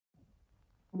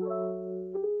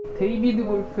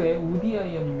데이비드골프의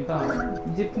우디아이언입니다.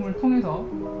 이 제품을 통해서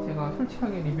제가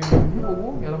솔직하게 리뷰를 좀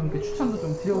해보고 여러분께 추천도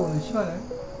좀 드려보는 시간을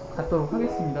갖도록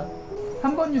하겠습니다.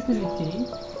 3번 유틸리티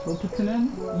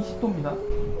로프트는 20도입니다.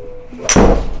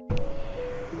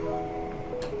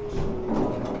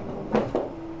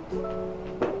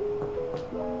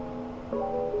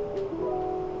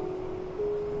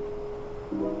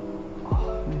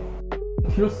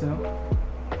 길었어요.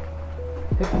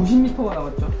 190m가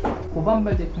나왔죠.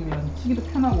 고반발 제품이라서 치기도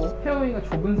편하고 페어웨이가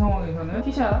좁은 상황에서는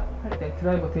티샷 할 때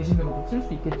드라이버 대신으로도 쓸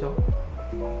수 있겠죠.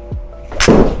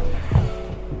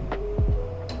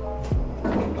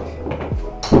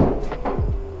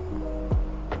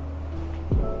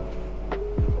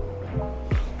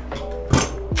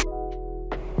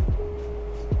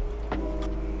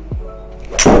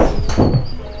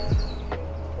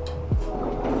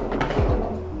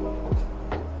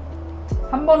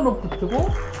 한 번 로프트고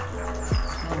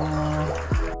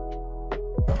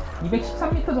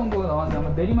 213m 정도가 나왔는데 아마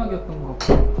내리막이었던 것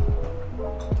같고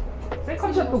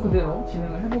세컨샷도 그대로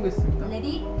진행을 해보겠습니다.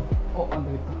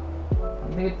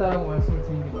 안되겠다라고 말씀을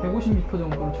드린 게 150m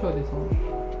정도를 쳐야 돼서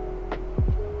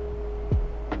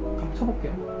한번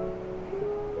쳐볼게요.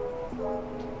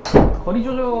 거리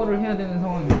조절을 해야 되는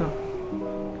상황이니까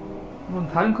물론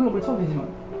다른 클럽을 쳐도 되지만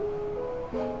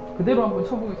그대로 한번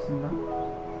쳐보겠습니다.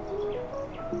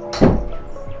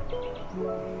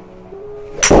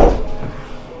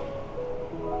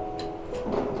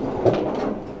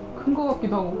 큰 거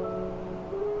같기도 하고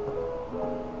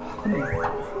컸네요.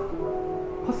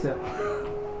 컸어요.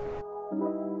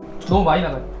 너무 많이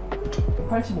나가요.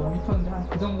 85m인데 한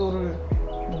그 정도를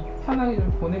편하게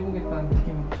좀 보내보겠다는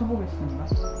느낌으로 쳐보겠습니다.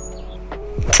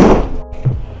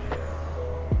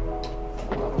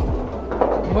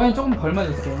 이번엔 조금 덜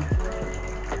맞았어요.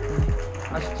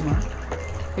 아쉽지만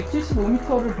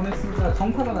 175m를 보냈습니다.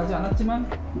 정타가 나지 않았지만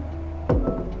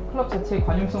클럽 자체의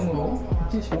관용성으로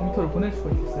 175m를 보낼 수가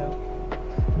있었어요.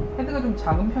 헤드가 좀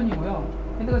작은 편이고요.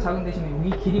 헤드가 작은 대신에 위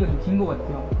길이가 좀 긴 것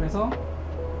같아요. 그래서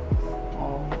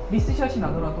미스샷이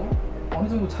나더라도 어느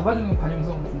정도 잡아주는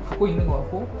관용성을 좀 갖고 있는 것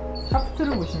같고,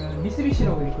 샤프트를 보시면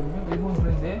미쓰비시라고 되어 있거든요. 일본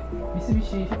브랜드의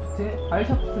미쓰비시 샤프트의 R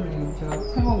샤프트를 제가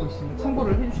사용하고 있습니다.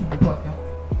 참고를 해주시면 될 것 같아요.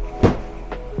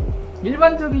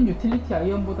 일반적인 유틸리티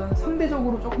아이언보다는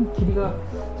상대적으로 조금 길이가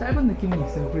짧은 느낌은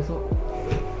있어요. 그래서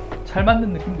잘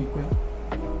맞는 느낌도 있고요.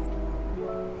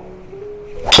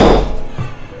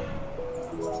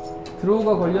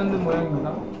 드로우가 걸려있는 모양입니다.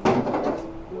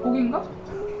 혹인가?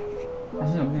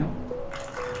 자신이 없네요.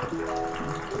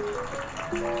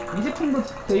 이 제품도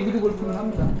데이비드골프는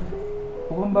합니다.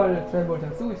 고반발 드라이버를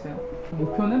제가 쓰고 있어요.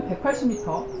 목표는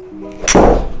 180m.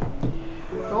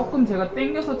 조금 제가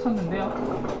당겨서 쳤는데요.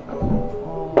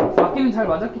 맞기는 잘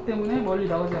맞았기 때문에 멀리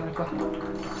나가지 않을까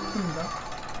싶습니다.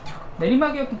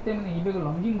 내리막이었기 때문에 200을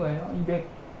넘긴 거예요.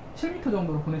 207m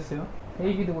정도로 보냈어요.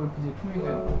 데이비드골프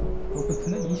제품이고요.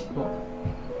 로프트는 20도.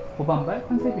 고반발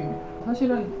컨셉입니다.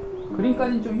 사실은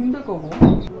그린까지는 좀 힘들 거고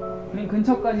그린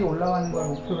근처까지 올라가는 걸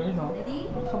목표로 해서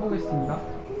쳐보겠습니다.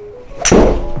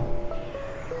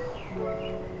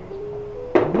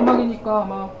 오르막이니까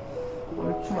아마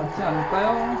얼추 맞지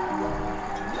않을까요?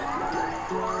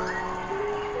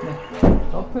 네,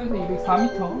 러프에서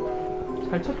 204m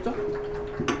잘 쳤죠?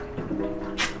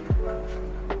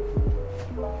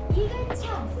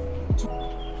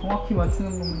 정확히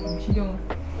맞추는 것만 좀 신경을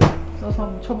써서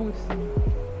한번 쳐보겠습니다.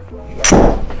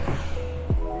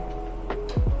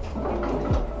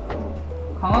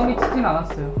 강하게 치진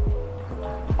않았어요.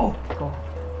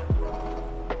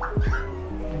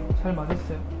 네, 잘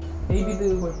맞았어요.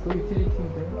 데이비드골프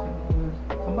유틸리티우드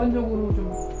전반적으로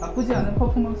좀 나쁘지 않은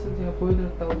퍼포먼스를 제가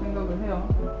보여드렸다고 생각을 해요.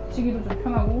 치기도 좀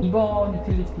편하고 2번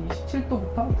유틸리티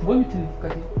 17도부터 9번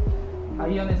유틸리티까지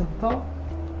아이언에서부터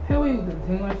페어웨이 우드를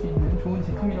대응할 수 있는 좋은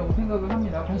제품이라고 생각을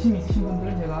합니다. 관심 있으신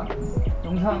분들은 제가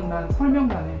영상란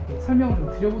설명란에 설명을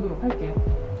좀 드려보도록 할게요.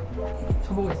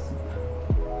 쳐보겠습니다.